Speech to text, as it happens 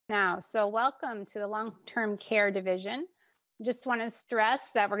Now, so welcome to the Long-Term Care Division. Just want to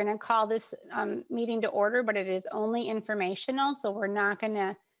stress that we're going to call this meeting to order, but it is only informational, so we're not going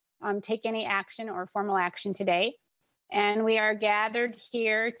to take any action or formal action today. And we are gathered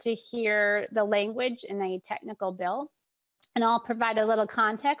here to hear the language in a technical bill. And I'll provide a little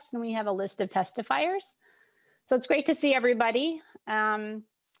context, and we have a list of testifiers. So it's great to see everybody.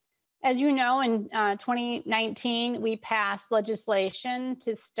 As you know, in 2019, we passed legislation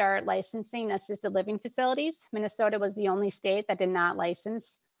to start licensing assisted living facilities. Minnesota was the only state that did not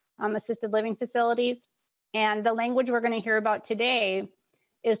license assisted living facilities. And the language we're going to hear about today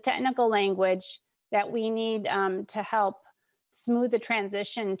is technical language that we need to help smooth the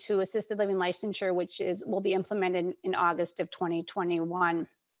transition to assisted living licensure, which will be implemented in August of 2021.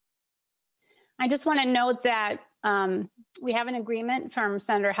 I just want to note that we have an agreement from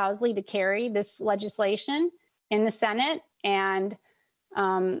Senator Housley to carry this legislation in the Senate. And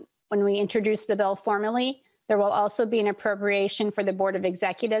when we introduce the bill formally, there will also be an appropriation for the Board of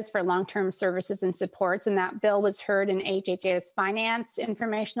Executives for long-term services and supports. And that bill was heard in HHS Finance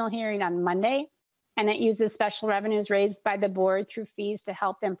informational hearing on Monday. And it uses special revenues raised by the board through fees to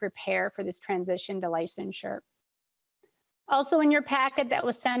help them prepare for this transition to licensure. Also in your packet that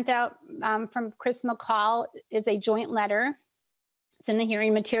was sent out from Chris McCall is a joint letter. It's in the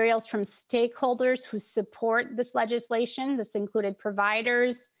hearing materials from stakeholders who support this legislation. This included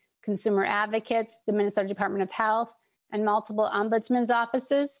providers, consumer advocates, the Minnesota Department of Health, and multiple ombudsman's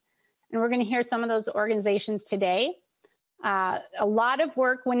offices. And we're going to hear some of those organizations today. A lot of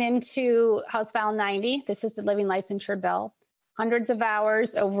work went into House File 90, the assisted living licensure bill, hundreds of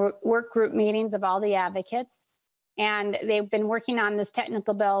hours of work group meetings of all the advocates. And they've been working on this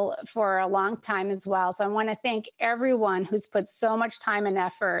technical bill for a long time as well. So I want to thank everyone who's put so much time and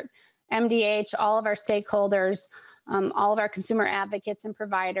effort, MDH, all of our stakeholders, all of our consumer advocates and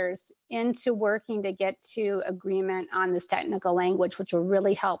providers into working to get to agreement on this technical language, which will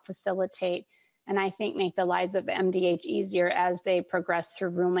really help facilitate and I think make the lives of MDH easier as they progress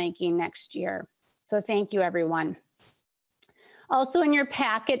through rulemaking next year. So thank you, everyone. Also in your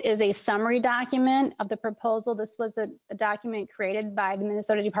packet is a summary document of the proposal. This was a document created by the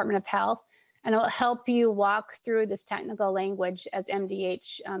Minnesota Department of Health, and it will help you walk through this technical language as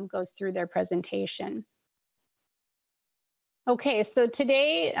MDH goes through their presentation. Okay, so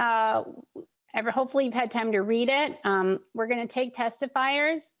today, hopefully you've had time to read it. We're going to take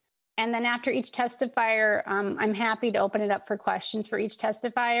testifiers. And then after each testifier, I'm happy to open it up for questions for each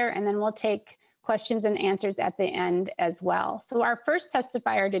testifier, and then we'll take questions and answers at the end as well. So our first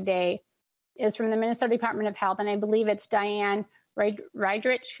testifier today is from the Minnesota Department of Health, and I believe it's Diane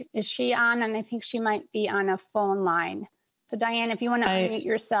Rydrich. Is she on? And I think she might be on a phone line. So Diane, if you want to unmute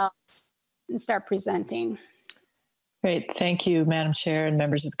yourself and start presenting. Great. Thank you, Madam Chair and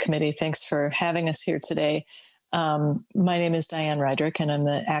members of the committee. Thanks for having us here today. My name is Diane Rydrich, and I'm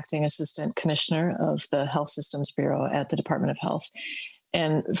the Acting Assistant Commissioner of the Health Systems Bureau at the Department of Health.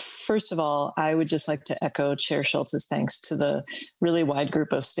 And first of all, I would just like to echo Chair Schultz's thanks to the really wide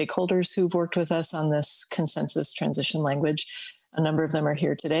group of stakeholders who've worked with us on this consensus transition language. A number of them are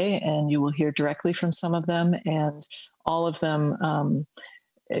here today, and you will hear directly from some of them, and all of them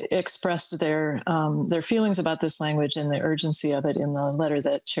expressed their feelings about this language and the urgency of it in the letter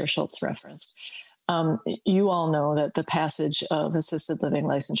that Chair Schultz referenced. You all know that the passage of assisted living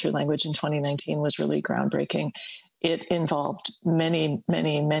licensure language in 2019 was really groundbreaking. It involved many,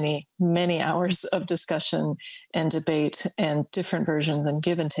 many, many, many hours of discussion and debate and different versions and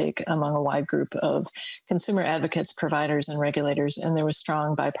give and take among a wide group of consumer advocates, providers, and regulators. And there was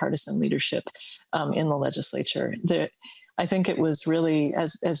strong bipartisan leadership in the legislature. I think it was really,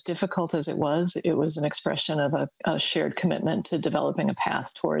 as difficult as it was an expression of a shared commitment to developing a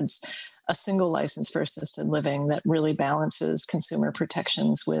path towards a single license for assisted living that really balances consumer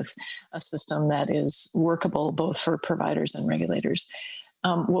protections with a system that is workable both for providers and regulators.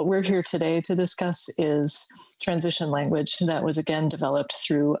 What we're here today to discuss is transition language that was again developed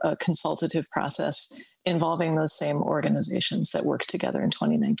through a consultative process involving those same organizations that worked together in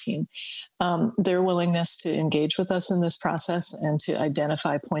 2019. Their willingness to engage with us in this process and to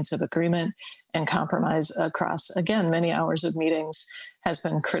identify points of agreement and compromise across, again, many hours of meetings has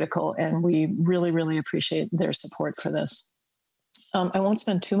been critical, and we really, really appreciate their support for this. I won't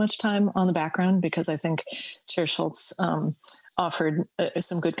spend too much time on the background because I think Chair Schultz offered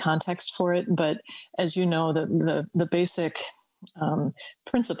some good context for it, but as you know, the basic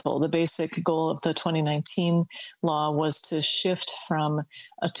principle. The basic goal of the 2019 law was to shift from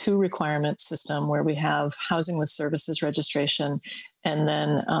a 2-requirement system where we have housing with services registration and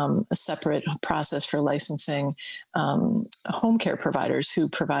then a separate process for licensing home care providers who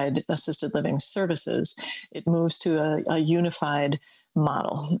provide assisted living services. It moves to a unified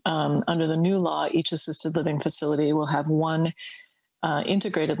model. Under the new law, each assisted living facility will have one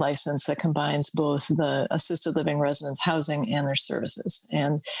integrated license that combines both the assisted living residents housing and their services.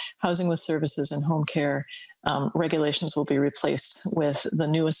 And housing with services and home care regulations will be replaced with the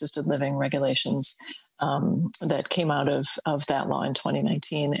new assisted living regulations that came out of that law in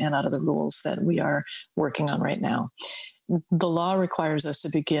 2019 and out of the rules that we are working on right now. The law requires us to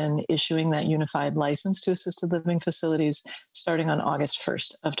begin issuing that unified license to assisted living facilities starting on August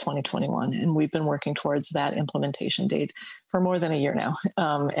 1st of 2021. And we've been working towards that implementation date for more than a year now,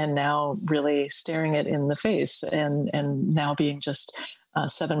 and now really staring it in the face and now being just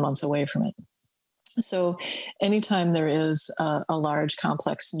 7 months away from it. So anytime there is a large,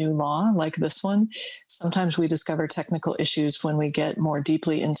 complex new law like this one, sometimes we discover technical issues when we get more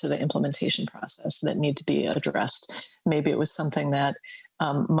deeply into the implementation process that need to be addressed. Maybe it was something that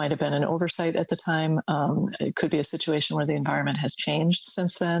might have been an oversight at the time. It could be a situation where the environment has changed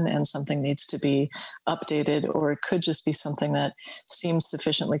since then and something needs to be updated, or it could just be something that seems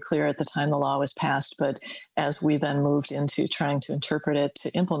sufficiently clear at the time the law was passed. But as we then moved into trying to interpret it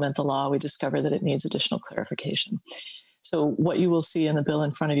to implement the law, we discovered that it needs additional clarification. So what you will see in the bill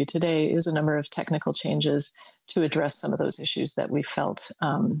in front of you today is a number of technical changes to address some of those issues that we felt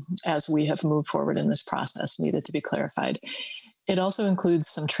as we have moved forward in this process needed to be clarified. It also includes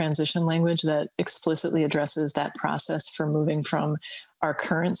some transition language that explicitly addresses that process for moving from our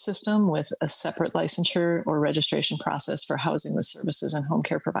current system with a separate licensure or registration process for housing with services and home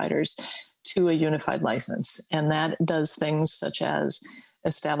care providers to a unified license. And that does things such as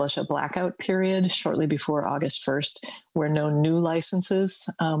establish a blackout period shortly before August 1st, where no new licenses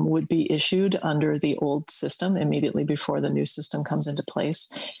would be issued under the old system immediately before the new system comes into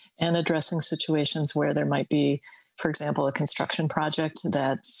place, and addressing situations where there might be, for example, a construction project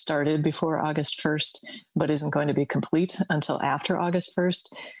that started before August 1st, but isn't going to be complete until after August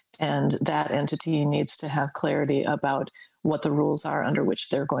 1st. And that entity needs to have clarity about what the rules are under which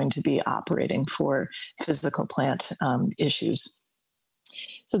they're going to be operating for physical plant issues.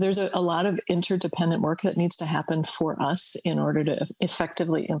 So there's a lot of interdependent work that needs to happen for us in order to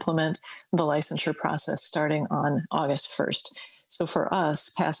effectively implement the licensure process starting on August 1st. So for us,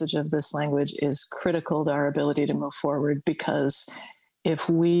 passage of this language is critical to our ability to move forward, because if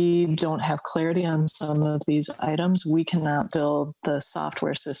we don't have clarity on some of these items, we cannot build the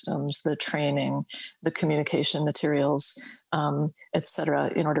software systems, the training, the communication materials, et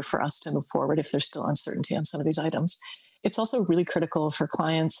cetera, in order for us to move forward if there's still uncertainty on some of these items. It's also really critical for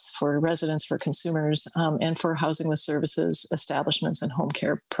clients, for residents, for consumers, and for housing with services, establishments, and home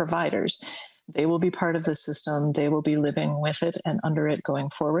care providers. They will be part of the system. They will be living with it and under it going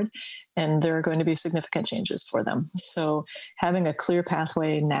forward. And there are going to be significant changes for them. So having a clear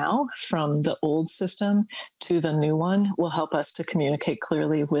pathway now from the old system to the new one will help us to communicate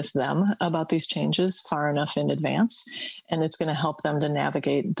clearly with them about these changes far enough in advance. And it's going to help them to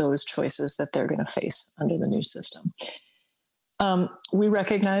navigate those choices that they're going to face under the new system. We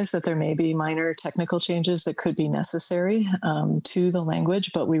recognize that there may be minor technical changes that could be necessary to the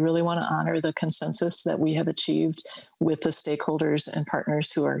language, but we really want to honor the consensus that we have achieved with the stakeholders and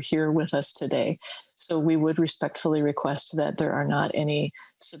partners who are here with us today. So we would respectfully request that there are not any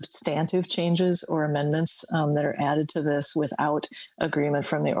substantive changes or amendments that are added to this without agreement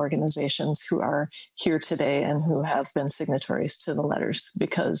from the organizations who are here today and who have been signatories to the letter,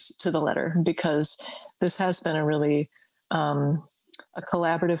 because this has been a really a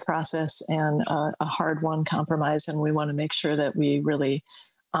collaborative process and a hard-won compromise, and we want to make sure that we really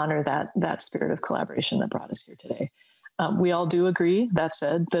honor that spirit of collaboration that brought us here today. We all do agree, that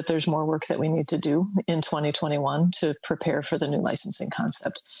said, that there's more work that we need to do in 2021 to prepare for the new licensing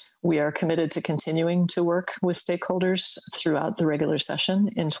concept. We are committed to continuing to work with stakeholders throughout the regular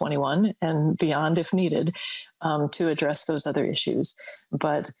session in 21 and beyond if needed to address those other issues.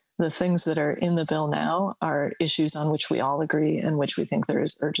 But the things that are in the bill now are issues on which we all agree and which we think there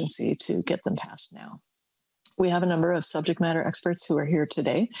is urgency to get them passed now. We have a number of subject matter experts who are here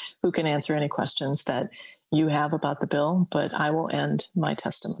today who can answer any questions that you have about the bill, but I will end my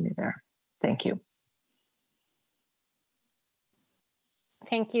testimony there. Thank you.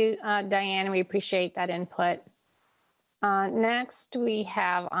 Thank you, Diane. We appreciate that input. Next, we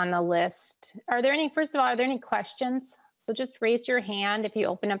have on the list, first of all, are there any questions So just raise your hand. If you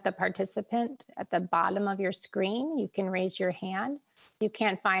open up the participant at the bottom of your screen, you can raise your hand. If you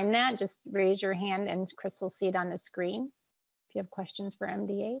can't find that, just raise your hand and Chris will see it on the screen if you have questions for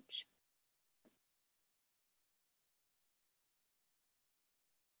MDH.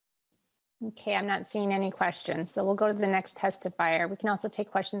 Okay, I'm not seeing any questions. So we'll go to the next testifier. We can also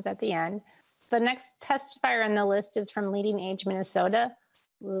take questions at the end. So the next testifier on the list is from Leading Age Minnesota,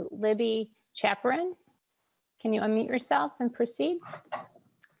 Libby Chaperon. Can you unmute yourself and proceed?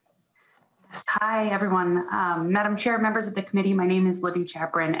 Yes. Hi, everyone. Madam Chair, members of the committee, my name is Libby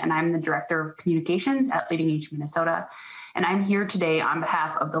Chaperon, and I'm the Director of Communications at Leading Age Minnesota. And I'm here today on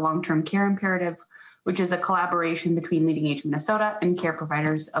behalf of the Long-Term Care Imperative, which is a collaboration between Leading Age Minnesota and care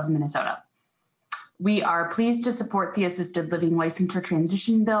providers of Minnesota. We are pleased to support the Assisted Living Licensure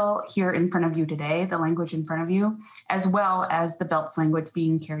Transition Bill here in front of you today, the language in front of you, as well as the BELTS language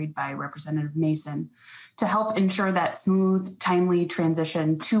being carried by Representative Mason to help ensure that smooth, timely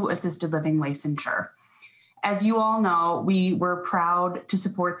transition to assisted living licensure. As you all know, we were proud to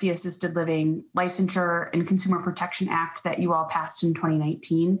support the Assisted Living Licensure and Consumer Protection Act that you all passed in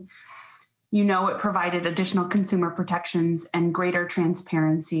 2019. You know, it provided additional consumer protections and greater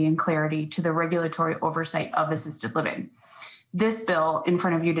transparency and clarity to the regulatory oversight of assisted living. This bill in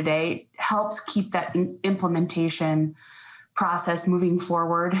front of you today helps keep that implementation process moving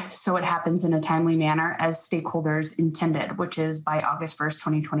forward so it happens in a timely manner as stakeholders intended, which is by August 1st,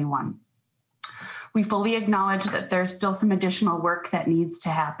 2021. We fully acknowledge that there's still some additional work that needs to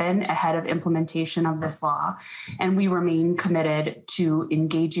happen ahead of implementation of this law, and we remain committed to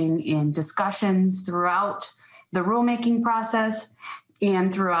engaging in discussions throughout the rulemaking process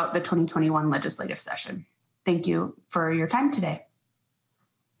and throughout the 2021 legislative session. Thank you for your time today.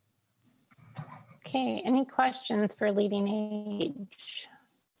 Okay, any questions for Leading Age?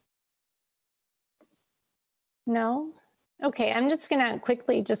 No? Okay, I'm just going to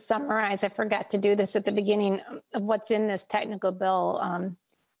quickly just summarize. I forgot to do this at the beginning of what's in this technical bill.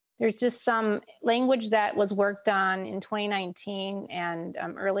 There's just some language that was worked on in 2019 and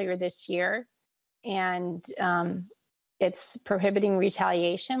earlier this year, and it's prohibiting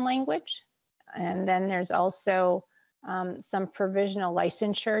retaliation language. And then there's also some provisional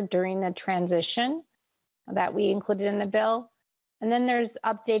licensure during the transition that we included in the bill. And then there's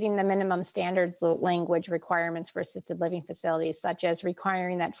updating the minimum standards language requirements for assisted living facilities, such as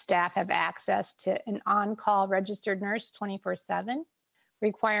requiring that staff have access to an on-call registered nurse 24/7,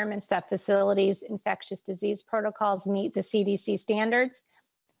 requirements that facilities' infectious disease protocols meet the CDC standards,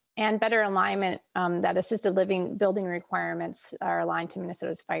 and better alignment that assisted living building requirements are aligned to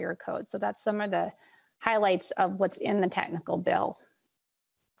Minnesota's fire code. So that's some of the highlights of what's in the technical bill.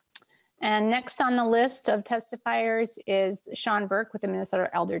 And next on the list of testifiers is Sean Burke with the Minnesota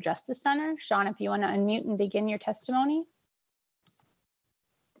Elder Justice Center. Sean, if you want to unmute and begin your testimony.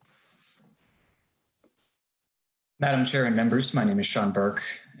 Madam Chair and members, my name is Sean Burke.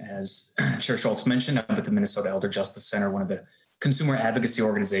 As Chair Schultz mentioned, I'm with the Minnesota Elder Justice Center, one of the consumer advocacy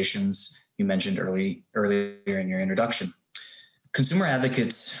organizations you mentioned earlier in your introduction. Consumer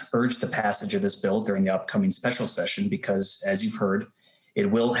advocates urged the passage of this bill during the upcoming special session because, as you've heard, it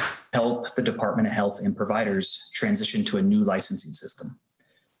will help the Department of Health and providers transition to a new licensing system.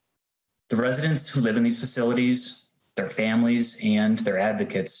 The residents who live in these facilities, their families, and their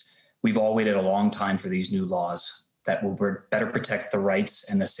advocates, we've all waited a long time for these new laws that will better protect the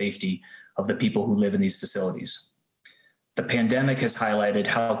rights and the safety of the people who live in these facilities. The pandemic has highlighted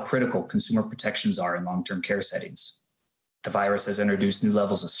how critical consumer protections are in long-term care settings. The virus has introduced new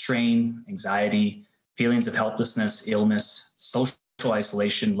levels of strain, anxiety, feelings of helplessness, illness, social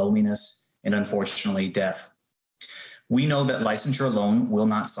isolation, loneliness, and unfortunately, death. We know that licensure alone will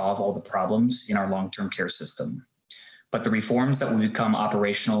not solve all the problems in our long-term care system, but the reforms that will become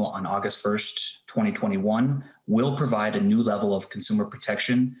operational on August 1st, 2021 will provide a new level of consumer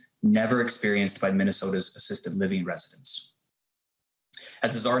protection never experienced by Minnesota's assisted living residents.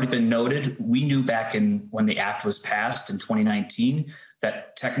 As has already been noted, we knew back when the act was passed in 2019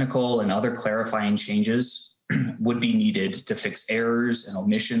 that technical and other clarifying changes would be needed to fix errors and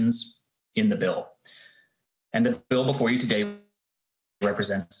omissions in the bill. And the bill before you today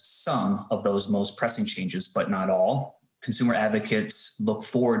represents some of those most pressing changes, but not all. Consumer advocates look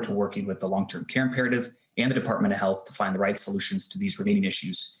forward to working with the Long-Term Care Imperative and the Department of Health to find the right solutions to these remaining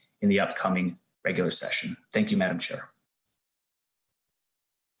issues in the upcoming regular session. Thank you, Madam Chair.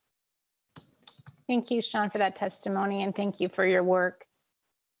 Thank you, Sean, for that testimony, and thank you for your work.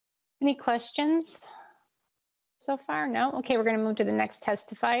 Any questions so far? No? Okay, we're going to move to the next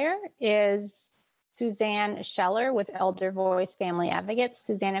testifier is Suzanne Scheller with Elder Voice Family Advocates.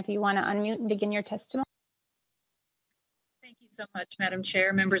 Suzanne, if you want to unmute and begin your testimony. so much, Madam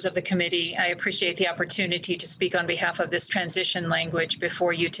Chair, members of the committee. I appreciate the opportunity to speak on behalf of this transition language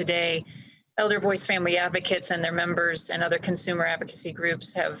before you today. Elder Voice Family Advocates and their members and other consumer advocacy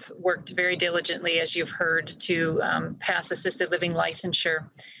groups have worked very diligently, as you've heard, to pass assisted living licensure.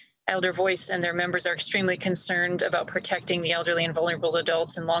 Elder Voice and their members are extremely concerned about protecting the elderly and vulnerable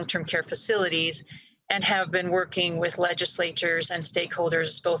adults in long-term care facilities and have been working with legislatures and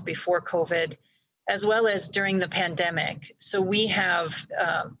stakeholders both before COVID as well as during the pandemic. So we have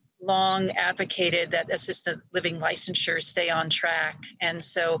long advocated that assisted living licensure stay on track. And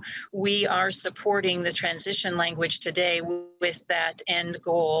so we are supporting the transition language today with that end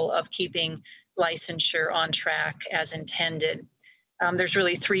goal of keeping licensure on track as intended. There's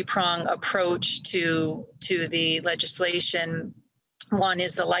really three-prong approach to the legislation. One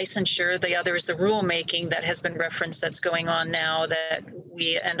is the licensure, the other is the rulemaking that has been referenced that's going on now that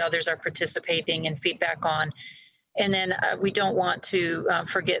we and others are participating in feedback on. And then we don't want to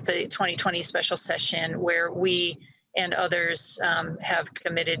forget the 2020 special session where we and others have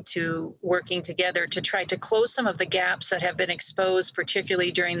committed to working together to try to close some of the gaps that have been exposed,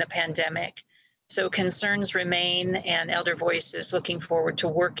 particularly during the pandemic. So concerns remain, and Elder Voice is looking forward to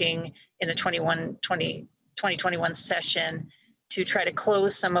working in the 2021 session to try to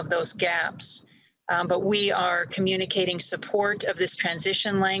close some of those gaps. But we are communicating support of this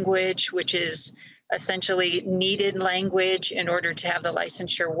transition language, which is essentially needed language in order to have the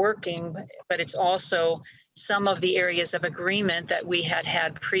licensure working, but it's also some of the areas of agreement that we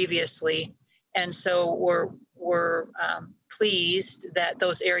had previously. And so we're pleased that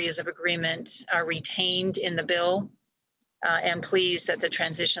those areas of agreement are retained in the bill and pleased that the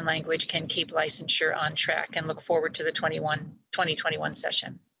transition language can keep licensure on track and look forward to the 2021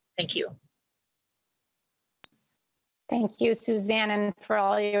 session. Thank you. Thank you, Suzanne, and for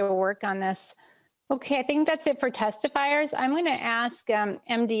all your work on this. Okay, I think that's it for testifiers. I'm going to ask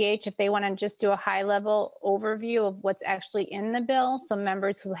MDH if they want to just do a high-level overview of what's actually in the bill, so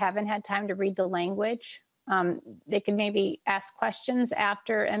members who haven't had time to read the language, they can maybe ask questions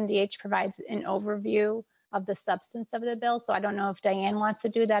after MDH provides an overview of the substance of the bill. So I don't know if Diane wants to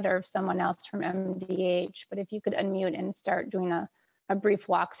do that or if someone else from MDH, but if you could unmute and start doing a brief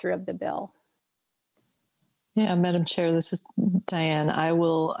walkthrough of the bill. Yeah, Madam Chair, this is Diane. I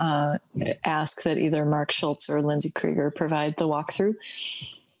will ask that either Mark Schultz or Lindsay Krieger provide the walkthrough.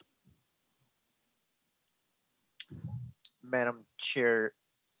 Madam Chair,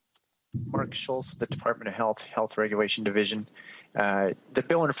 Mark Schultz with the Department of Health Regulation Division. The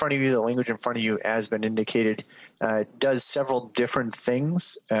bill in front of you, the language in front of you, has been indicated, does several different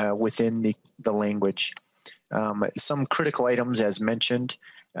things within the language. Some critical items, as mentioned,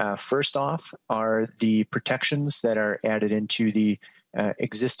 first off, are the protections that are added into the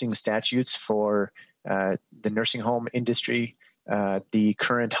existing statutes for the nursing home industry, the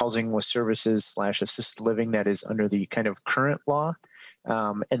current housing with services / assisted living that is under the kind of current law,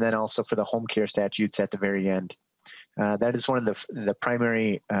 and then also for the home care statutes at the very end. That is one of the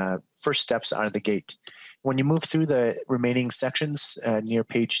primary first steps out of the gate. When you move through the remaining sections near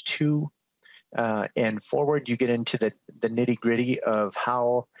page 2, and forward, you get into the nitty-gritty of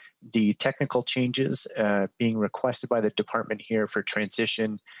how the technical changes being requested by the department here for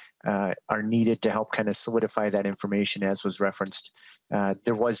transition are needed to help kind of solidify that information as was referenced.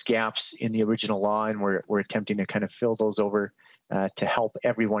 There was gaps in the original law, and we're attempting to kind of fill those over to help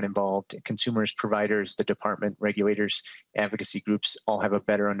everyone involved, consumers, providers, the department, regulators, advocacy groups, all have a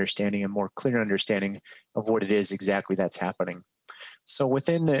better understanding and more clear understanding of what it is exactly that's happening. So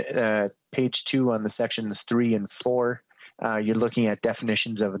within page 2 on the sections 3 and 4, you're looking at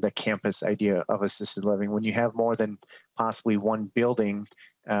definitions of the campus idea of assisted living. When you have more than possibly one building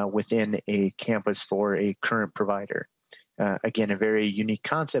within a campus for a current provider. Again, a very unique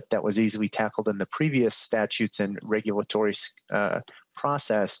concept that was easily tackled in the previous statutes and regulatory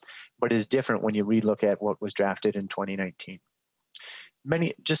process, but is different when you relook at what was drafted in 2019.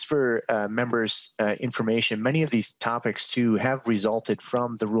 Just for members' information, many of these topics too have resulted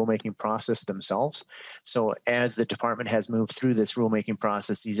from the rulemaking process themselves. So as the department has moved through this rulemaking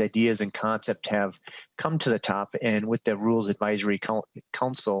process, these ideas and concepts have come to the top, and with the Rules Advisory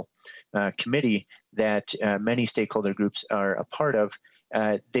Council committee that many stakeholder groups are a part of,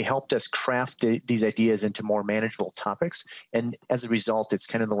 they helped us craft these ideas into more manageable topics. And as a result, it's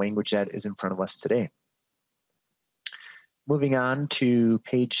kind of the language that is in front of us today. Moving on to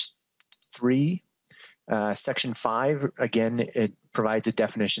page 3, section 5, again, it provides a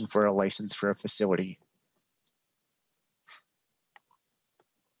definition for a license for a facility.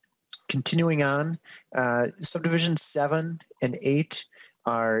 Continuing on, subdivisions 7 and 8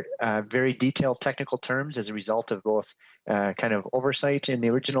 are very detailed technical terms as a result of both kind of oversight in the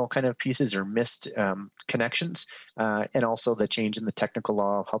original kind of pieces or missed connections, and also the change in the technical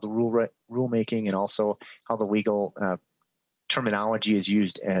law of how the rulemaking and also how the legal terminology is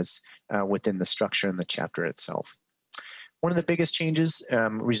used as within the structure in the chapter itself. One of the biggest changes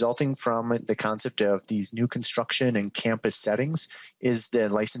resulting from the concept of these new construction and campus settings is the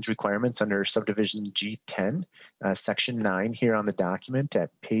license requirements under subdivision G10, section 9 here on the document at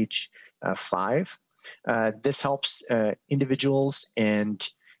page 5. This helps individuals and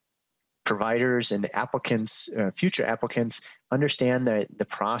providers and applicants, future applicants, understand the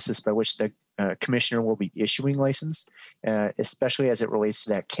process by which the commissioner will be issuing license, especially as it relates to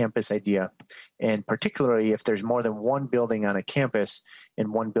that campus idea. And particularly if there's more than one building on a campus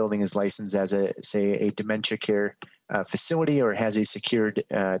and one building is licensed as say a dementia care facility or has a secured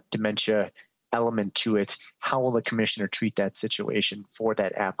dementia element to it, how will the commissioner treat that situation for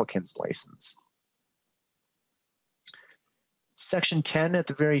that applicant's license? Section 10 at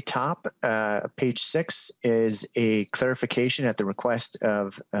the very top, page 6, is a clarification at the request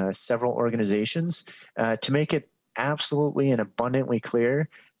of several organizations to make it absolutely and abundantly clear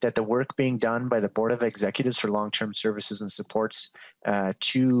that the work being done by the Board of Executives for Long-Term Services and Supports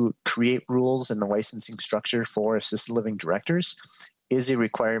to create rules in the licensing structure for assisted living directors is a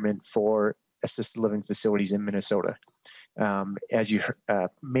requirement for assisted living facilities in Minnesota. As you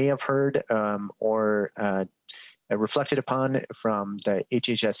may have heard or reflected upon from the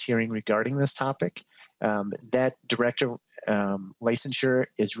HHS hearing regarding this topic, that director licensure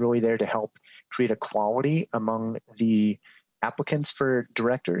is really there to help create equality among the applicants for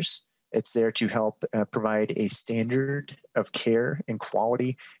directors. It's there to help provide a standard of care and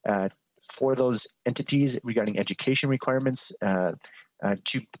quality for those entities regarding education requirements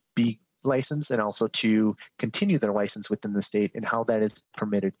to be licensed and also to continue their license within the state and how that is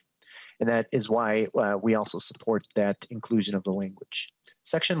permitted. And that is why we also support that inclusion of the language.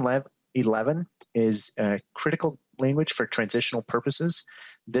 Section 11 is critical language for transitional purposes.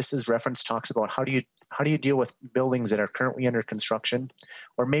 This is reference talks about how do you deal with buildings that are currently under construction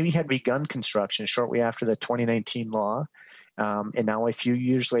or maybe had begun construction shortly after the 2019 law. And now a few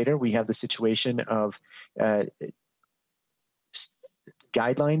years later, we have the situation of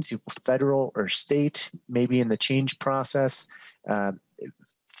guidelines, federal or state, maybe in the change process,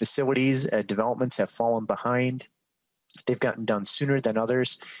 facilities, developments have fallen behind. They've gotten done sooner than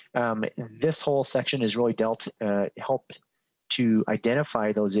others. This whole section is really helped to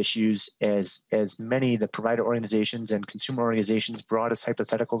identify those issues as many the provider organizations and consumer organizations brought us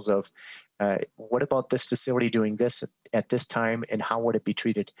hypotheticals of what about this facility doing this at this time and how would it be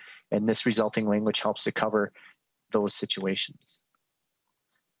treated? And this resulting language helps to cover those situations.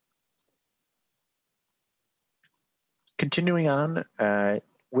 Continuing on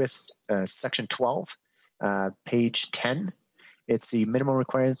with section 12, page 10, it's the minimum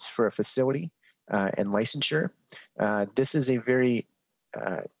requirements for a facility and licensure. This is a very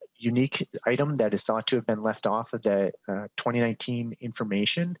unique item that is thought to have been left off of the 2019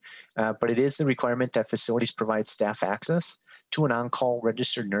 information, but it is the requirement that facilities provide staff access to an on-call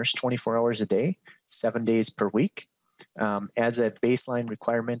registered nurse 24 hours a day, 7 days per week, as a baseline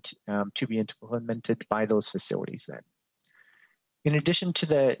requirement to be implemented by those facilities then. In addition to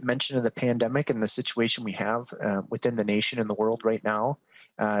the mention of the pandemic and the situation we have within the nation and the world right now,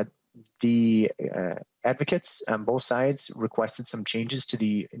 the advocates on both sides requested some changes to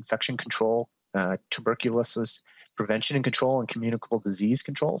the infection control, tuberculosis prevention and control, and communicable disease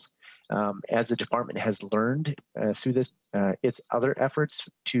controls. As the department has learned through this, its other efforts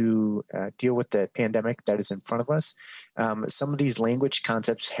to deal with the pandemic that is in front of us, some of these language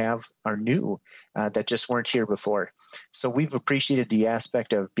concepts are new that just weren't here before. So we've appreciated the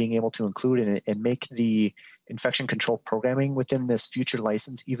aspect of being able to include and make the infection control programming within this future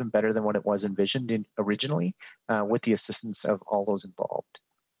license even better than what it was envisioned originally with the assistance of all those involved.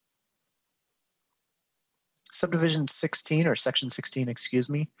 Subdivision 16 or section 16, excuse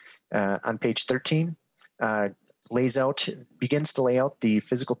me, on page 13 begins to lay out the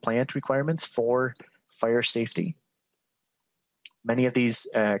physical plant requirements for fire safety. Many of these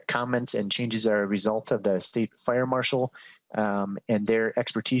comments and changes are a result of the state fire marshal and their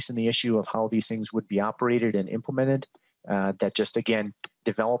expertise in the issue of how these things would be operated and implemented that just, again,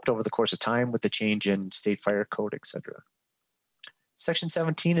 developed over the course of time with the change in state fire code, et cetera. Section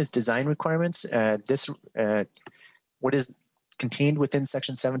 17 is design requirements. What is contained within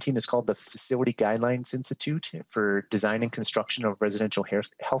Section 17 is called the Facility Guidelines Institute for Design and Construction of Residential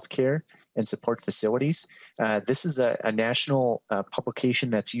Health Care and Support Facilities. This is a national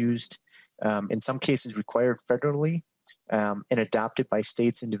publication that's used, in some cases required federally, and adopted by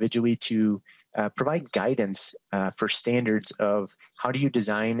states individually to provide guidance for standards of how do you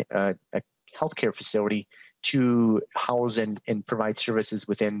design a healthcare facility to house and provide services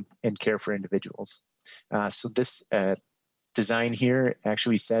within and care for individuals. So this design here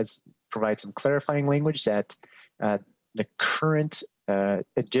actually provides some clarifying language that the current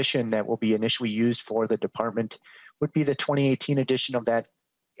edition that will be initially used for the department would be the 2018 edition of that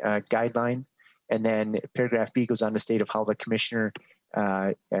guideline. And then paragraph B goes on to state of how the commissioner,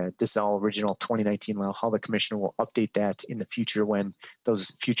 this is all original 2019 law, how the commissioner will update that in the future when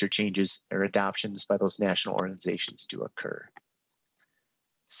those future changes or adoptions by those national organizations do occur.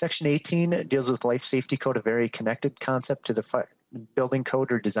 Section 18 deals with life safety code, a very connected concept to the building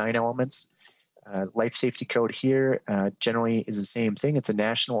code or design elements. Life safety code here generally is the same thing. It's a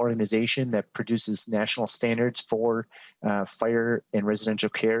national organization that produces national standards for fire and residential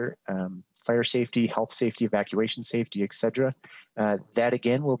care, fire safety, health safety, evacuation safety, etc. That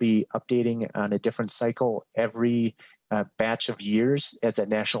again will be updating on a different cycle every batch of years as that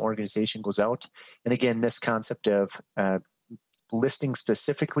national organization goes out. And again, this concept of listing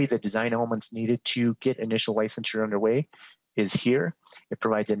specifically the design elements needed to get initial licensure underway is here. It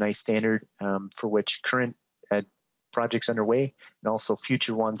provides a nice standard for which current projects underway and also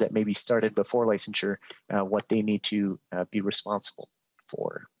future ones that may be started before licensure, what they need to be responsible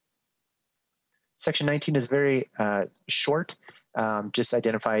for. Section 19 is very short, just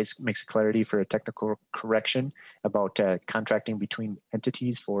makes clarity for a technical correction about contracting between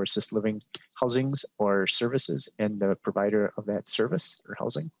entities for assisted living housings or services and the provider of that service or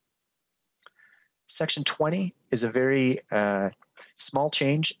housing. Section 20 is a very small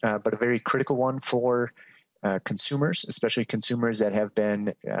change, but a very critical one for consumers, especially consumers that have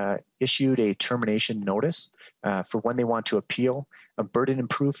been issued a termination notice for when they want to appeal. A burden of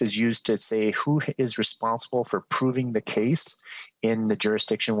proof is used to say who is responsible for proving the case in the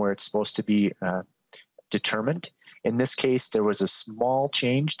jurisdiction where it's supposed to be determined. In this case, there was a small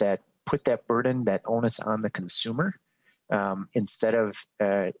change that put that burden, that onus on the consumer, instead of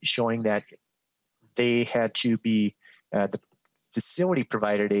showing that they had to be, the facility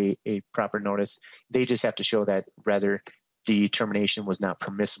provided a proper notice. They just have to show that rather the termination was not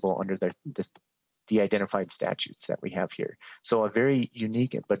permissible under the identified statutes that we have here. So a very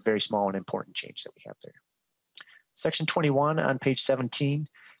unique but very small and important change that we have there. Section 21 on page 17,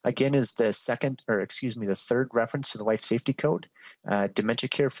 again, is the third reference to the life safety code. Dementia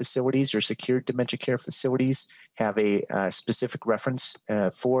care facilities or secured dementia care facilities have a specific reference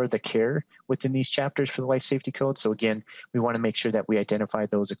for the care within these chapters for the life safety code. So again, we want to make sure that we identify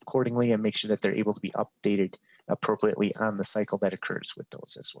those accordingly and make sure that they're able to be updated appropriately on the cycle that occurs with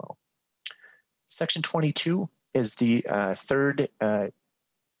those as well. Section 22 is the third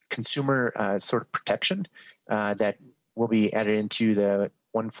consumer sort of protection that will be added into the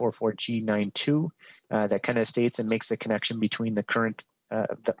 144G92 that kind of states and makes the connection between the current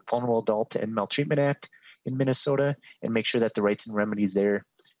the Vulnerable Adult and Maltreatment Act in Minnesota and make sure that the rights and remedies there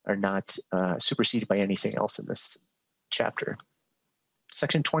are not superseded by anything else in this chapter.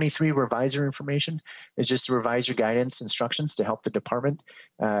 Section 23, reviser information, is just a reviser guidance instructions to help the department.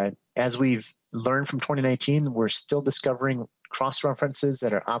 As we've learned from 2019, we're still discovering cross-references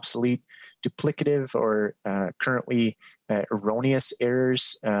that are obsolete, duplicative, or currently erroneous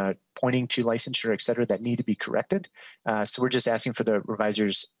errors pointing to licensure, et cetera, that need to be corrected. So we're just asking for the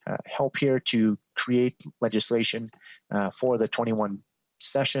reviser's help here to create legislation for the 21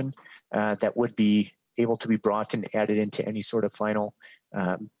 session that would be able to be brought and added into any sort of final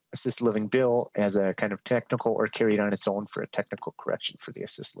assisted living bill as a kind of technical or carried on its own for a technical correction for the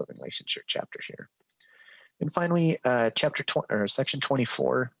assisted living licensure chapter here. And finally, section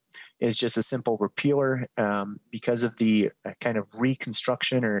 24 is just a simple repealer because of the kind of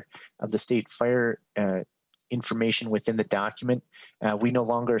reconstruction or of the state fire information within the document. We no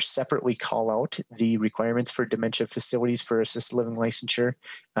longer separately call out the requirements for dementia facilities for assisted living licensure.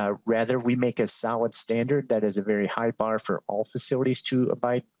 Rather, we make a solid standard that is a very high bar for all facilities to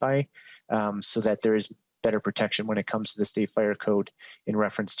abide by so that there is better protection when it comes to the state fire code in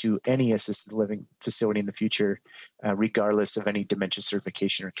reference to any assisted living facility in the future, regardless of any dementia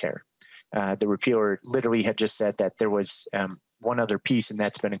certification or care. The repealer literally had just said that there was one other piece, and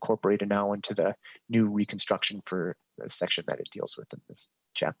that's been incorporated now into the new reconstruction for the section that it deals with in this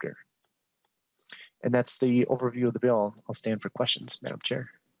chapter. And that's the overview of the bill. I'll stand for questions, Madam Chair.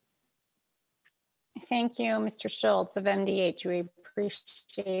 Thank you, Mr. Schultz of MDH. We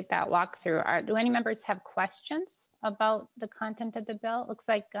appreciate that walkthrough. Do any members have questions about the content of the bill? Looks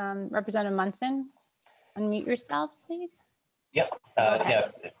like Representative Munson, unmute yourself, please. Yep. Yeah.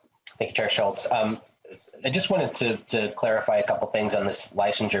 Thank you, Chair Schultz. I just wanted to clarify a couple things on this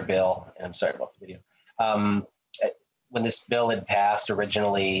licensure bill, and I'm sorry about the video. When this bill had passed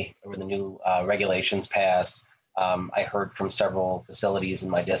originally, or when the new regulations passed, I heard from several facilities in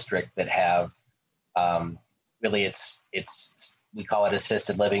my district that have really it's we call it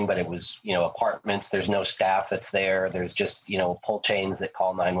assisted living, but it was, you know, apartments. There's no staff that's there. There's just, you know, pull chains that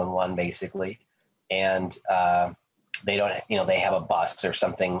call 911 basically, and they don't, you know, they have a bus or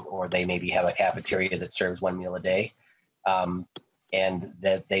something, or they maybe have a cafeteria that serves one meal a day, and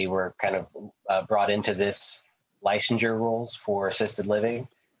that they were kind of brought into this licensure rules for assisted living.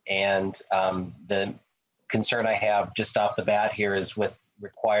 And the concern I have just off the bat here is with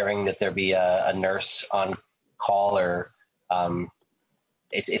requiring that there be a nurse on call, or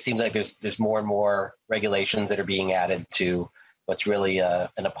it seems like there's more and more regulations that are being added to what's really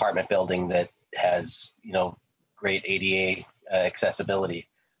an apartment building that has, you know, great ADA accessibility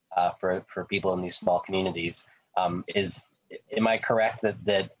for people in these small communities. Am I correct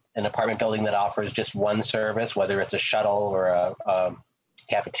that an apartment building that offers just one service, whether it's a shuttle or a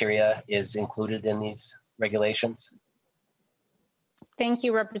cafeteria, is included in these regulations? Thank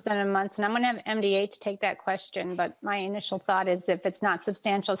you, Representative Munson. I'm going to have MDH take that question, but my initial thought is if it's not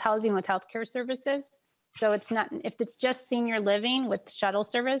substantial, it's housing with healthcare services. So it's not, if it's just senior living with shuttle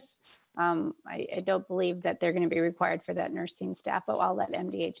service, I don't believe that they're going to be required for that nursing staff, but I'll let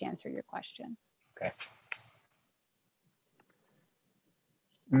MDH answer your question. Okay.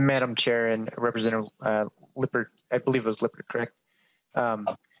 Madam Chair and Representative Lippert, I believe it was Lippert, correct?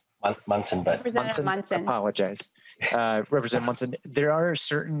 Munson, but Representative Munson. Apologize. Representative Munson, there are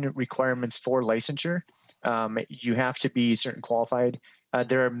certain requirements for licensure. You have to be certain qualified.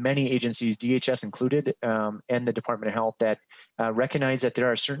 There are many agencies, DHS included, and the Department of Health, that recognize that there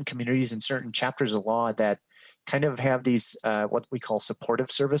are certain communities and certain chapters of law that kind of have these what we call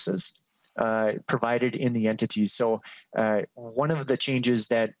supportive services provided in the entities. So one of the changes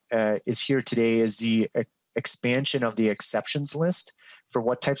that is here today is the expansion of the exceptions list for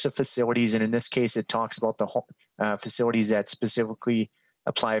what types of facilities. And in this case, it talks about the facilities that specifically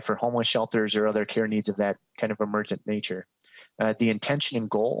apply for homeless shelters or other care needs of that kind of emergent nature. The intention and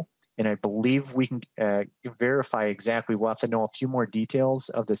goal, and I believe we can verify exactly, we'll have to know a few more details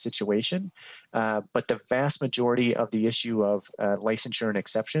of the situation, but the vast majority of the issue of licensure and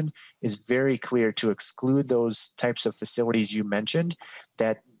exception is very clear to exclude those types of facilities you mentioned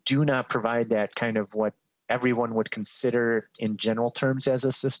that do not provide that kind of what everyone would consider in general terms as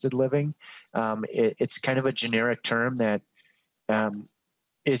assisted living. It's kind of a generic term that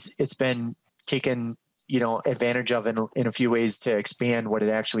it's been taken, you know, advantage of in a few ways to expand what it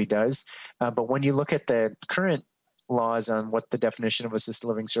actually does. But when you look at the current laws on what the definition of assisted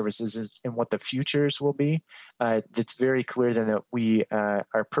living services is and what the futures will be, it's very clear then that we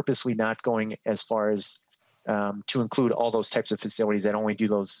are purposely not going as far as to include all those types of facilities that only do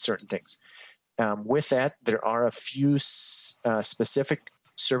those certain things. With that, there are a few specific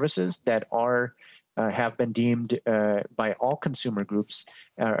services that are have been deemed by all consumer groups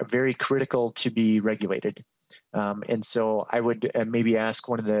very critical to be regulated. And so I would maybe ask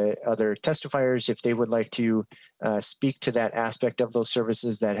one of the other testifiers if they would like to speak to that aspect of those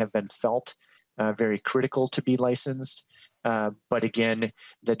services that have been felt very critical to be licensed. But again,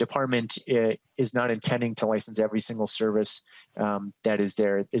 the department is not intending to license every single service that is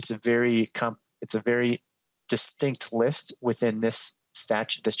there. It's a very distinct list within this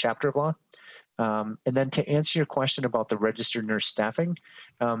statute, this chapter of law. And then to answer your question about the registered nurse staffing,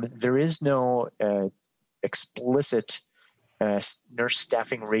 there is no explicit nurse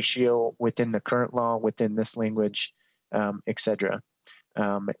staffing ratio within the current law, within this language, et cetera.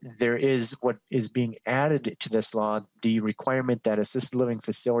 There is what is being added to this law, the requirement that assisted living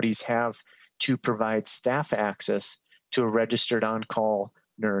facilities have to provide staff access to a registered on-call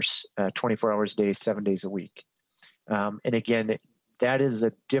nurse 24 hours a day, 7 days a week. And again, that is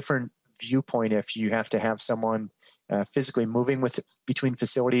a different viewpoint if you have to have someone physically moving between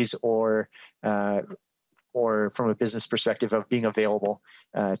facilities or from a business perspective of being available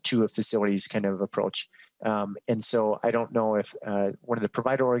to a facilities kind of approach. And so I don't know if one of the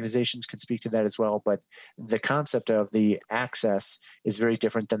provider organizations can speak to that as well, but the concept of the access is very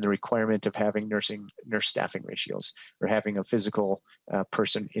different than the requirement of having nurse staffing ratios or having a physical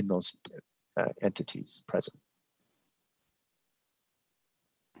person in those entities present.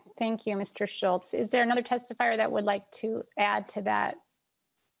 Thank you, Mr. Schultz. Is there another testifier that would like to add to that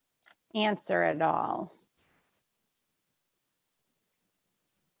answer at all?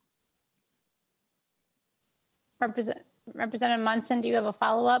 Representative Munson, do you have a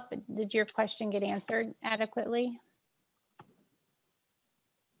follow-up? Did your question get answered adequately?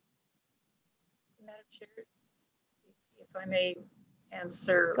 Madam Chair, if I may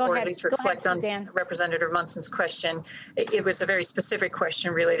answer Go or ahead. at least Go reflect ahead, on Suzanne. Representative Munson's question. It was a very specific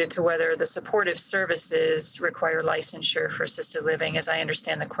question related to whether the supportive services require licensure for assisted living, as I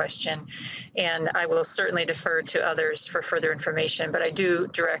understand the question. And I will certainly defer to others for further information, but I do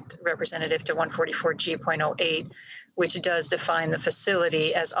direct Representative to 144G.08, which does define the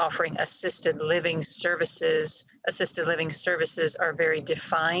facility as offering assisted living services. Assisted living services are very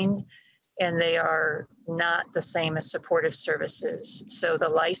defined, and they are not the same as supportive services. So the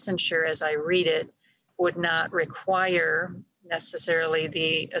licensure, as I read it, would not require necessarily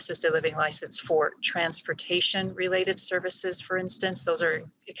the assisted living license for transportation related services, for instance. Those are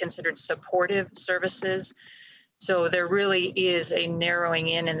considered supportive services. So there really is a narrowing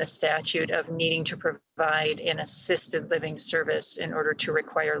in the statute of needing to provide an assisted living service in order to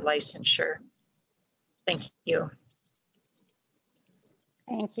require licensure. Thank you.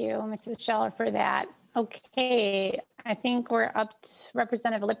 Thank you, Mrs. Scheller, for that. Okay, I think we're up to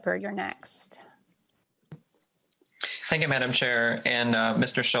Representative Lippert. You're next. Thank you, Madam Chair. And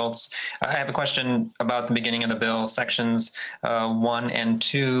Mr. Schultz, I have a question about the beginning of the bill, sections 1 and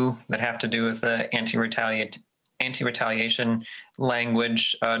 2 that have to do with the anti-retaliation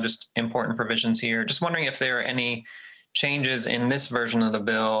language, just important provisions here. Just wondering if there are any changes in this version of the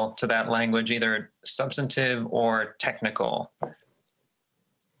bill to that language, either substantive or technical.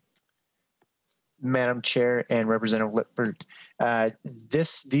 Madam Chair and Representative Lippert,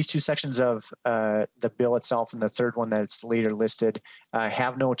 these two sections of the bill itself and the third one that's later listed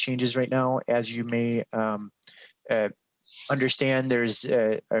have no changes right now. As you may understand, there's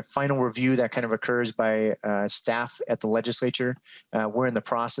a final review that kind of occurs by staff at the legislature. We're in the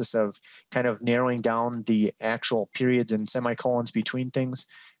process of kind of narrowing down the actual periods and semicolons between things,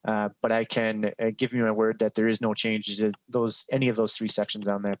 but I can give you my word that there is no change to any of those three sections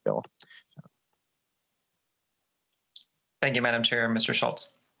on that bill. Thank you, Madam Chair. Mr.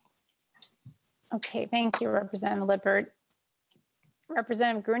 Schultz. Okay, thank you, Representative Lippert.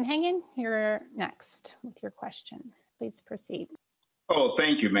 Representative Grunhagen, you're next with your question. Please proceed. Oh,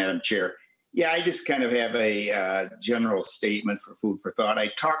 thank you, Madam Chair. Yeah, I just kind of have a general statement for food for thought.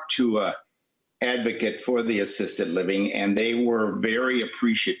 I talked to an advocate for the assisted living, and they were very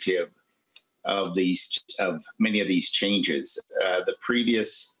appreciative of many of these changes. The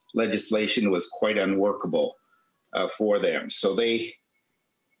previous legislation was quite unworkable for them. So they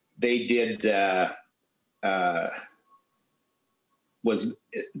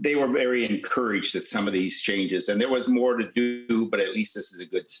were very encouraged at some of these changes, and there was more to do, but at least this is a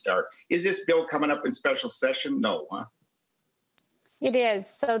good start. Is this bill coming up in special session? No, huh? It is.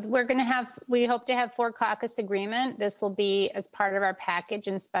 So we hope to have 4 caucus agreement. This will be as part of our package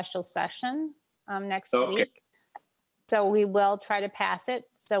in special session next week. So we will try to pass it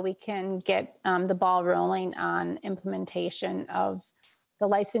so we can get the ball rolling on implementation of the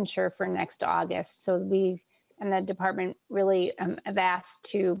licensure for next August. So we and the department really have asked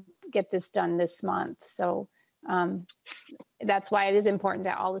to get this done this month. So that's why it is important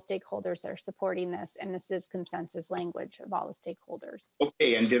that all the stakeholders are supporting this, and this is consensus language of all the stakeholders.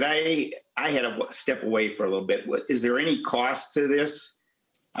 Okay, and I had to step away for a little bit. Is there any cost to this?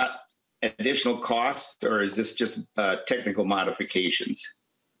 Additional cost, or is this just technical modifications?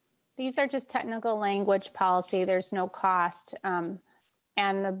 These are just technical language policy. There's no cost.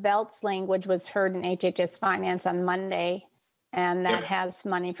 And the BELTS language was heard in HHS Finance on Monday, and that has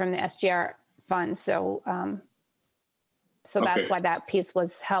money from the SGR fund. So that's why that piece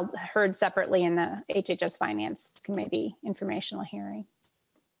was heard separately in the HHS Finance Committee informational hearing.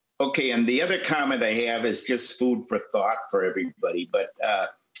 Okay, and the other comment I have is just food for thought for everybody. But,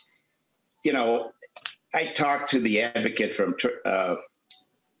 I talked to the advocate from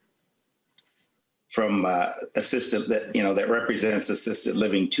assisted, that represents assisted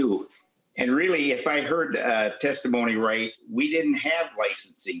living too. And really, if I heard testimony right, we didn't have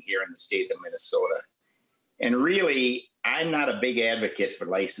licensing here in the state of Minnesota. And really, I'm not a big advocate for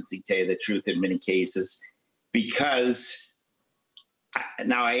licensing, to tell you the truth, in many cases, because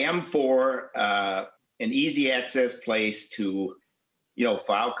now I am for an easy access place to,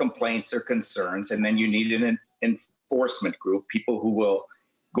 file complaints or concerns. And then you need an enforcement group, people who will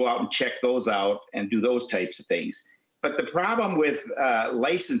go out and check those out and do those types of things. But the problem with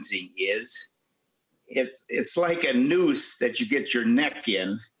licensing is it's like a noose that you get your neck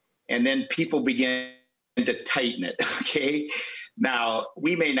in, and then people begin to tighten it, okay? Now,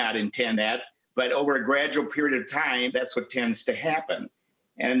 we may not intend that, but over a gradual period of time, that's what tends to happen.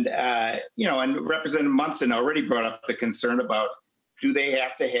 And, and Representative Munson already brought up the concern about, do they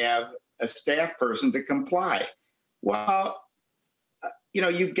have to have a staff person to comply? Well,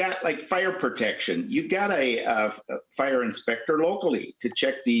 you've got like fire protection. You've got a fire inspector locally to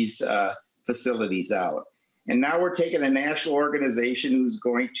check these facilities out. And now we're taking a national organization who's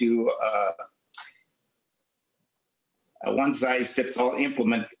going to a one-size-fits-all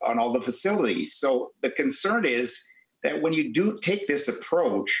implement on all the facilities. So the concern is that when you do take this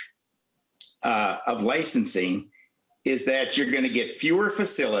approach of licensing, is that you're going to get fewer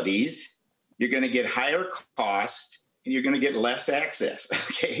facilities, you're going to get higher cost, and you're going to get less access.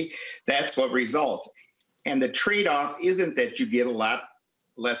 Okay, that's what results. And the trade-off isn't that you get a lot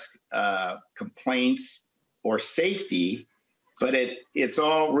less complaints or safety, but it's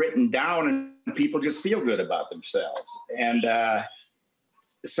all written down and people just feel good about themselves. And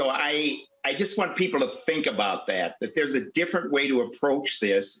so I just want people to think about that there's a different way to approach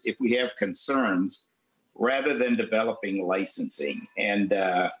this if we have concerns rather than developing licensing. And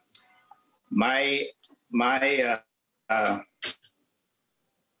my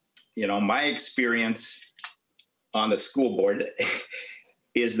experience on the school board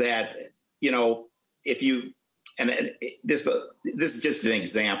is that, if you, and this is just an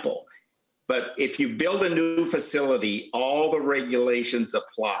example, but if you build a new facility, all the regulations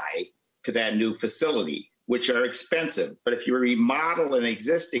apply to that new facility, which are expensive. But if you remodel an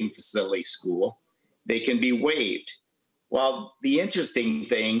existing facility school, they can be waived. Well, the interesting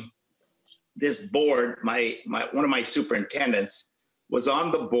thing, this board, one of my superintendents was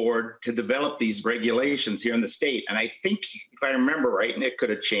on the board to develop these regulations here in the state. And I think, if I remember right, and it could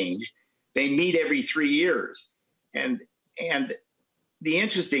have changed, they meet every 3 years. And the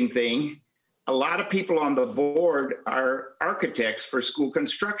interesting thing, a lot of people on the board are architects for school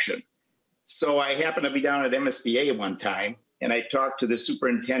construction. So I happened to be down at MSBA one time, and I talked to the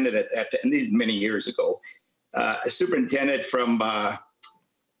superintendent at that, and these many years ago, a superintendent from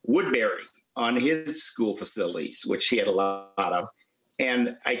Woodbury on his school facilities, which he had a lot of.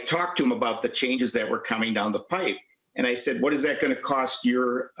 And I talked to him about the changes that were coming down the pipe. And I said, what is that going to cost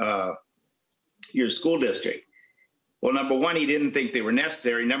your school district? Well, number one, he didn't think they were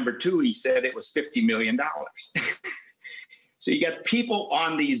necessary. Number two, he said it was $50 million. So you got people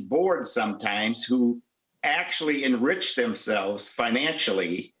on these boards sometimes who actually enrich themselves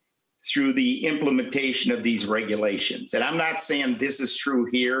financially through the implementation of these regulations. And I'm not saying this is true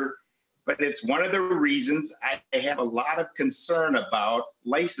here, but it's one of the reasons I have a lot of concern about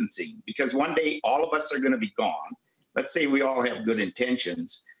licensing, because one day all of us are going to be gone. Let's say we all have good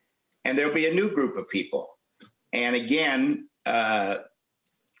intentions, and there'll be a new group of people. And again,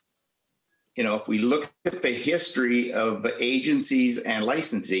 if we look at the history of agencies and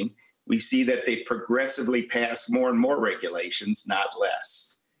licensing, we see that they progressively pass more and more regulations, not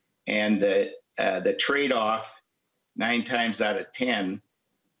less. And the trade-off 9 times out of 10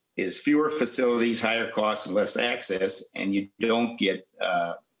 is fewer facilities, higher costs, and less access, and you don't get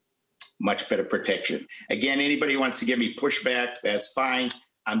much better protection. Again, anybody wants to give me pushback, that's fine.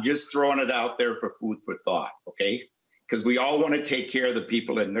 I'm just throwing it out there for food for thought, okay? Because we all want to take care of the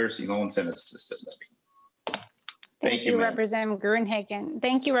people in nursing homes and assisted living. Thank you, Representative Gruenhagen.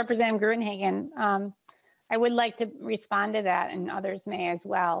 Thank you, Representative Gruenhagen. I would like to respond to that, and others may as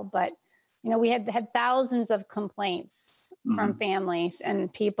well. But, we had thousands of complaints from families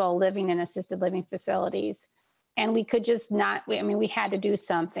and people living in assisted living facilities. And we could just not, we had to do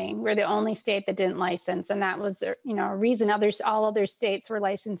something. We're the only state that didn't license. And that was, a reason all other states were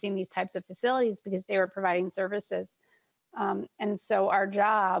licensing these types of facilities, because they were providing services. And so our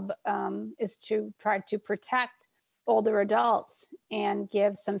job is to try to protect older adults and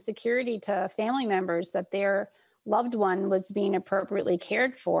give some security to family members that their loved one was being appropriately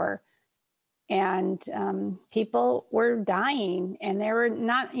cared for. And people were dying, and they were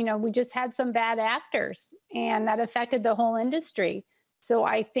not, we just had some bad actors, and that affected the whole industry. So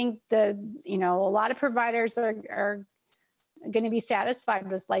I think a lot of providers are going to be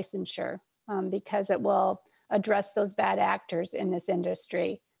satisfied with licensure because it will address those bad actors in this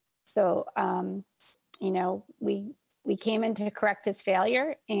industry. So, we came in to correct this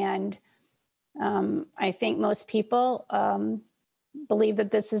failure, and I think most people believe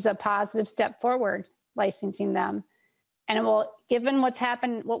that this is a positive step forward, licensing them. And it will, given what's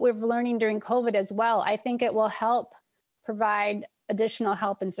happened, what we're learning during COVID as well, I think it will help provide additional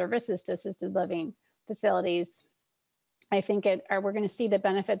help and services to assisted living facilities. I think we're going to see the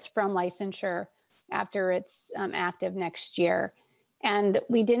benefits from licensure after it's active next year. And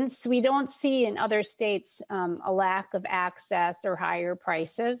we don't see in other states a lack of access or higher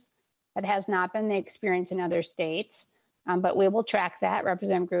prices. That has not been the experience in other states. But we will track that,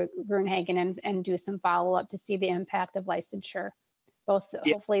 Representative Gruenhagen, and do some follow-up to see the impact of licensure, both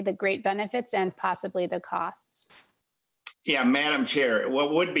hopefully the great benefits and possibly the costs. Yeah, Madam Chair,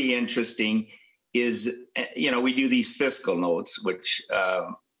 what would be interesting is, we do these fiscal notes, which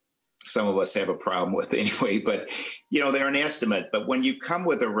some of us have a problem with anyway, but, they're an estimate. But when you come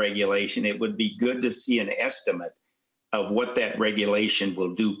with a regulation, it would be good to see an estimate of what that regulation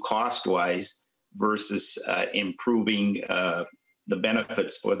will do cost-wise versus improving the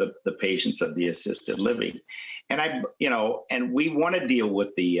benefits for the patients of the assisted living. And and we want to deal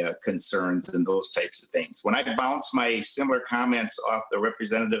with the concerns and those types of things. When I bounce my similar comments off the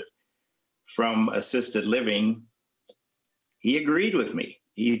representative from assisted living, he agreed with me.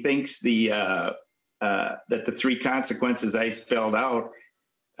 He thinks that the three consequences I spelled out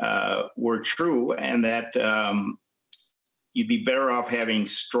were true, and that you'd be better off having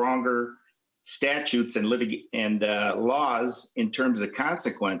stronger statutes and laws in terms of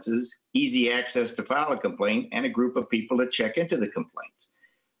consequences, easy access to file a complaint, and a group of people to check into the complaints.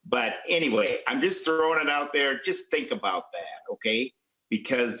 But anyway, I'm just throwing it out there. Just think about that, okay?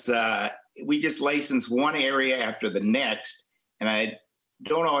 Because we just license one area after the next, and I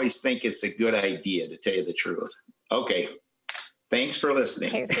don't always think it's a good idea, to tell you the truth. Okay, thanks for listening.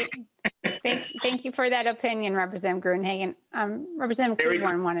 Okay, so thank you for that opinion, Representative Gruenhagen. Representative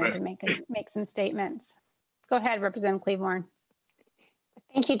Cleaborn wanted to make some statements. Go ahead, Representative Cleaborn.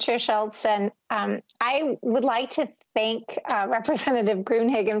 Thank you, Chair Schultz. And I would like to thank Representative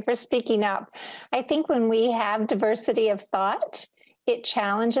Gruenhagen for speaking up. I think when we have diversity of thought, it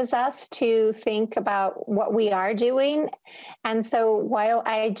challenges us to think about what we are doing. And so while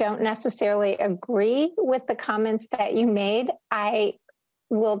I don't necessarily agree with the comments that you made, I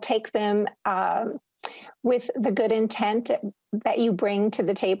will take them with the good intent that you bring to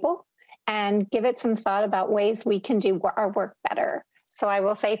the table and give it some thought about ways we can do our work better. So I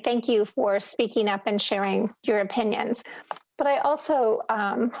will say thank you for speaking up and sharing your opinions. But I also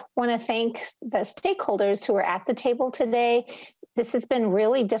want to thank the stakeholders who are at the table today. This has been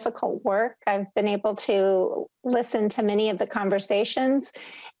really difficult work. I've been able to listen to many of the conversations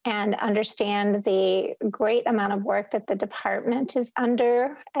and understand the great amount of work that the department is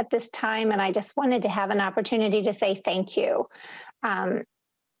under at this time. And I just wanted to have an opportunity to say thank you.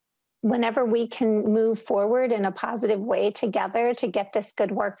 Whenever we can move forward in a positive way together to get this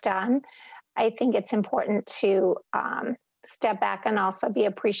good work done, I think it's important to step back and also be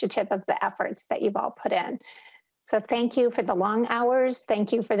appreciative of the efforts that you've all put in. So thank you for the long hours.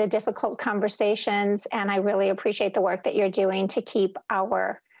 Thank you for the difficult conversations. And I really appreciate the work that you're doing to keep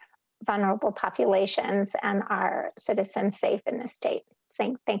our vulnerable populations and our citizens safe in this state.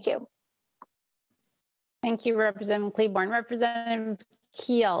 Thank you. Thank you, Representative Cleaborn. Representative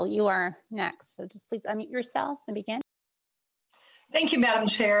Keel, you are next. So just please unmute yourself and begin. Thank you, Madam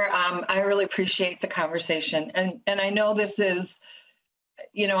Chair. I really appreciate the conversation. And I know this is,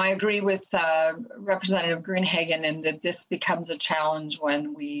 I agree with Representative Gruenhagen in that this becomes a challenge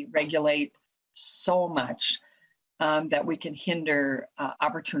when we regulate so much that we can hinder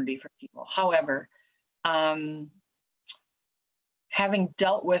opportunity for people. However, having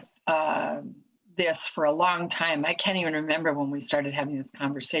dealt with this for a long time, I can't even remember when we started having this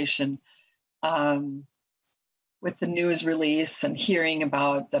conversation with the news release and hearing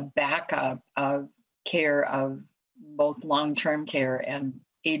about the backup of care of both long-term care and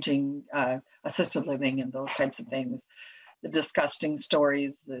aging assisted living and those types of things, the disgusting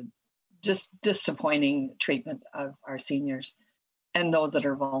stories, the just disappointing treatment of our seniors and those that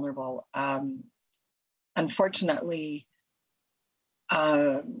are vulnerable. Unfortunately,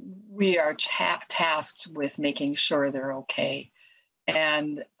 we are tasked with making sure they're okay.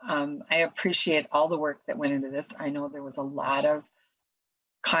 And I appreciate all the work that went into this. I know there was a lot of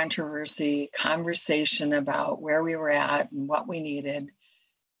controversy, conversation about where we were at and what we needed.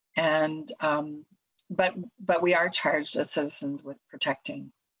 And, but we are charged as citizens with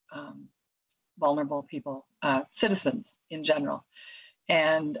protecting vulnerable people, citizens in general.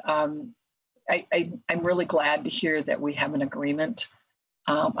 And I'm really glad to hear that we have an agreement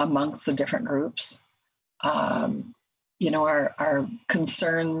amongst the different groups. Our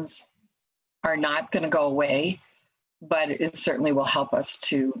concerns are not going to go away, but it certainly will help us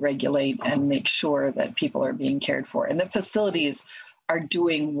to regulate and make sure that people are being cared for and the facilities are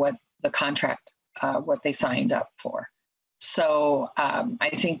doing what the contract, what they signed up for. So I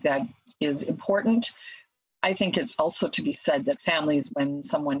think that is important. I think it's also to be said that families, when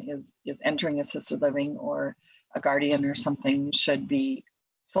someone is entering assisted living or a guardian or something, should be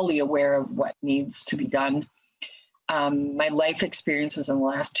fully aware of what needs to be done. My life experiences in the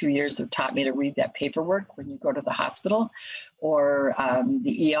last 2 years have taught me to read that paperwork when you go to the hospital or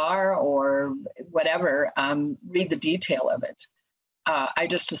the ER or whatever, read the detail of it. I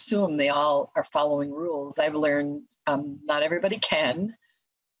just assume they all are following rules. I've learned not everybody can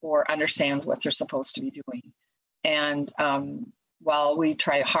or understands what they're supposed to be doing. And while we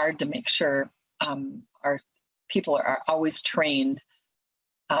try hard to make sure our people are always trained,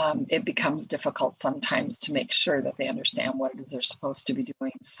 it becomes difficult sometimes to make sure that they understand what it is they're supposed to be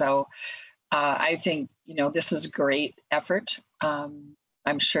doing. So I think, this is a great effort.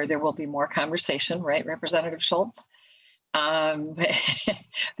 I'm sure there will be more conversation, right, Representative Schultz?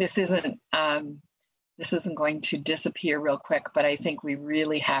 This isn't going to disappear real quick, but I think we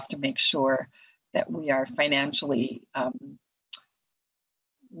really have to make sure that we are financially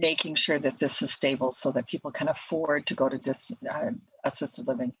making sure that this is stable so that people can afford to go to assisted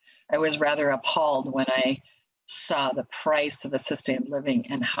living. I was rather appalled when I saw the price of assisted living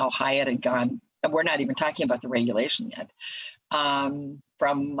and how high it had gone. And we're not even talking about the regulation yet.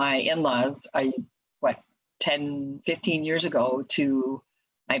 From my in-laws, 10, 15 years ago to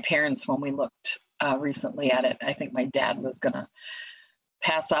my parents when we looked recently at it. I think my dad was going to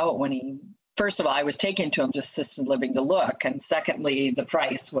pass out when first of all, I was taken to him to assisted living to look. And secondly, the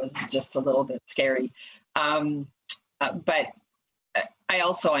price was just a little bit scary. But I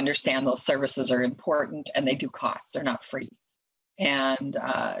also understand those services are important and they do cost. They're not free. And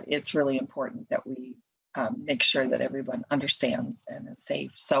it's really important that we make sure that everyone understands and is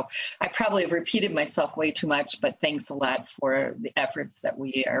safe. So I probably have repeated myself way too much, but thanks a lot for the efforts that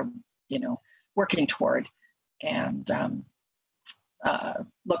we are, working toward, and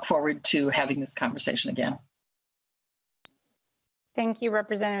look forward to having this conversation again. Thank you,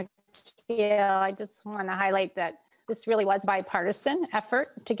 Representative Keel. I just want to highlight that this really was a bipartisan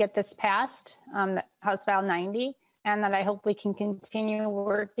effort to get this passed, House File 90. And that I hope we can continue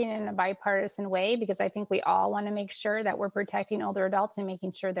working in a bipartisan way, because I think we all want to make sure that we're protecting older adults and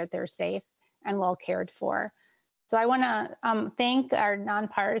making sure that they're safe and well cared for. So I want to thank our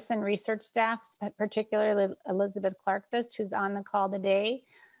nonpartisan research staff, particularly Elizabeth Clarkvist, who's on the call today.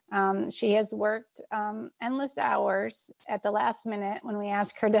 She has worked endless hours at the last minute when we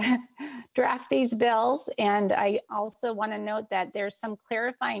asked her to draft these bills. And I also want to note that there's some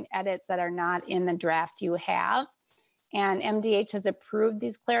clarifying edits that are not in the draft you have. And MDH has approved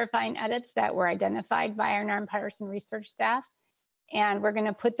these clarifying edits that were identified by our nonpartisan research staff. And we're going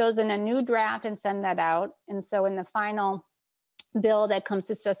to put those in a new draft and send that out. And so in the final bill that comes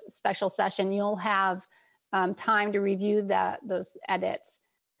to special session, you'll have time to review those edits.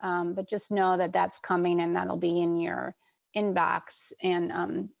 But just know that that's coming, and that'll be in your inbox,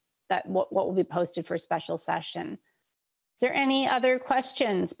 and that what will be posted for special session. Is there any other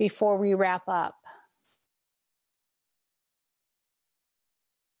questions before we wrap up?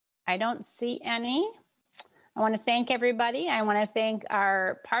 I don't see any. I want to thank everybody. I want to thank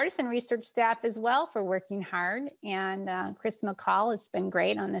our partisan research staff as well for working hard. And Chris McCall has been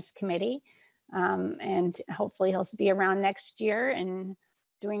great on this committee. And hopefully he'll be around next year and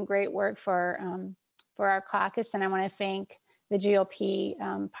doing great work for our caucus. And I want to thank the GOP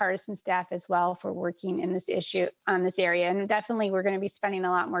partisan staff as well for working in this issue on this area. And definitely we're going to be spending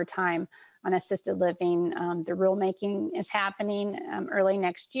a lot more time on assisted living. The rulemaking is happening early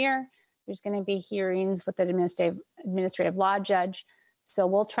next year. There's going to be hearings with the administrative law judge. So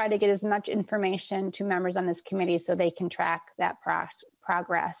we'll try to get as much information to members on this committee so they can track that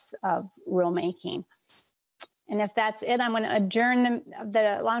progress of rulemaking. And if that's it, I'm going to adjourn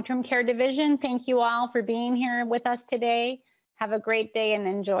the long-term care division. Thank you all for being here with us today. Have a great day and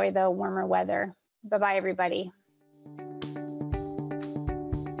enjoy the warmer weather. Bye-bye, everybody.